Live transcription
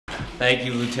Thank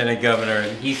you, Lieutenant Governor.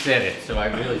 He said it, so I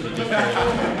really should just turn it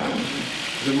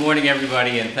over. Good morning,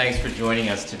 everybody, and thanks for joining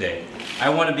us today. I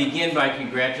want to begin by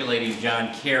congratulating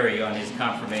John Kerry on his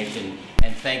confirmation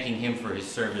and thanking him for his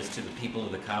service to the people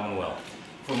of the Commonwealth.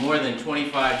 For more than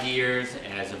 25 years,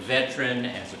 as a veteran,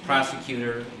 as a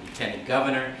prosecutor, Lieutenant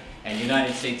Governor, and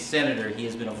United States Senator, he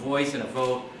has been a voice and a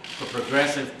vote for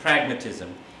progressive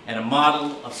pragmatism and a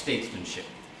model of statesmanship.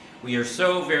 We are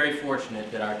so very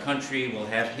fortunate that our country will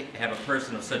have a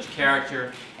person of such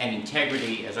character and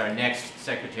integrity as our next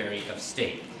Secretary of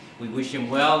State. We wish him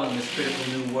well in this critical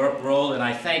new role, and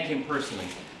I thank him personally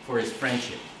for his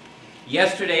friendship.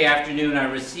 Yesterday afternoon, I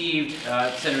received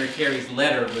Senator Kerry's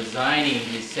letter resigning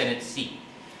his Senate seat.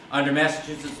 Under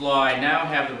Massachusetts law, I now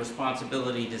have the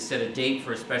responsibility to set a date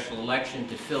for a special election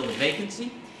to fill the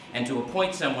vacancy and to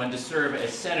appoint someone to serve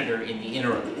as senator in the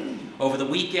interim. Over the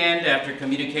weekend, after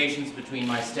communications between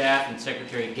my staff and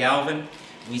Secretary Galvin,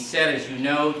 we set, as you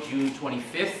know, June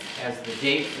 25th as the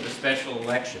date for the special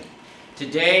election.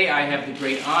 Today, I have the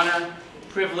great honor,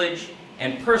 privilege,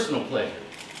 and personal pleasure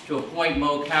to appoint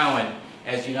Mo Cowan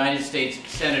as United States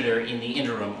Senator in the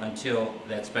interim until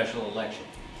that special election.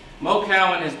 Mo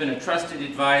Cowan has been a trusted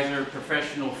advisor,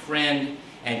 professional friend,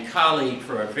 and colleague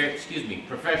for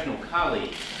professional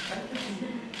colleague,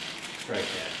 strike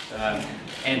that,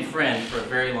 and friend for a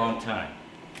very long time.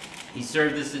 He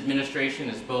served this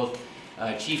administration as both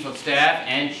Chief of Staff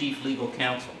and Chief Legal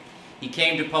Counsel. He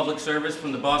came to public service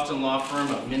from the Boston law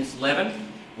firm of Mintz-Levin,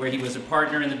 where he was a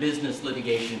partner in the business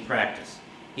litigation practice.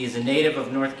 He is a native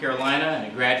of North Carolina and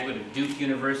a graduate of Duke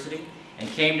University, and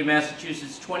came to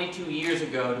Massachusetts 22 years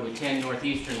ago to attend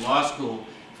Northeastern Law School,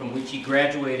 from which he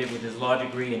graduated with his law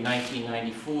degree in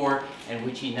 1994, and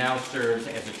which he now serves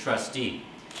as a trustee.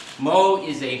 Mo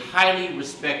is a highly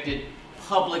respected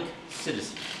public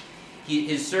citizen.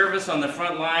 His service on the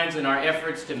front lines in our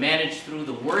efforts to manage through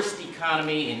the worst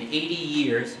economy in 80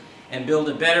 years and build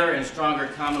a better and stronger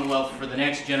Commonwealth for the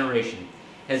next generation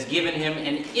has given him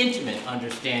an intimate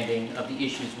understanding of the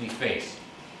issues we face.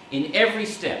 In every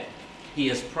step, he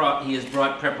has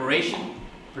brought preparation,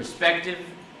 perspective,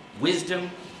 wisdom,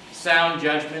 sound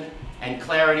judgment, and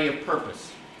clarity of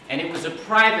purpose. And it was a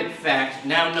private fact,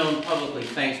 now known publicly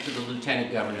thanks to the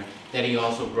Lieutenant Governor, that he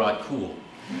also brought cool.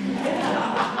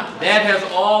 That has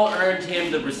all earned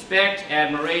him the respect,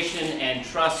 admiration, and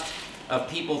trust of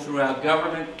people throughout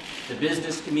government, the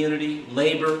business community,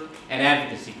 labor, and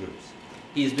advocacy groups.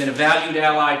 He has been a valued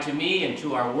ally to me and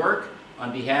to our work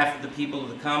on behalf of the people of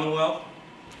the Commonwealth,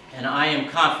 and I am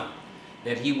confident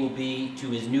that he will be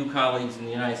to his new colleagues in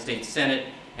the United States Senate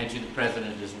and to the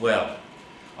President as well.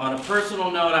 On a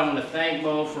personal note, I want to thank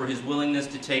Mo for his willingness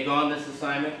to take on this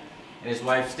assignment, and his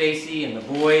wife Stacy and the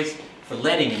boys for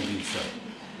letting him do so.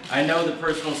 I know the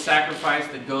personal sacrifice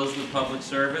that goes with public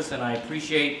service, and I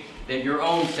appreciate that your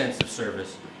own sense of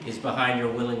service is behind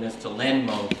your willingness to lend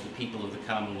Mo to the people of the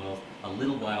Commonwealth a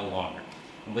little while longer.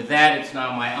 And with that, it's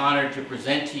now my honor to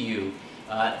present to you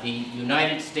the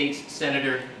United States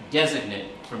Senator Designate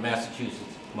from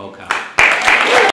Massachusetts, Mo Cowan.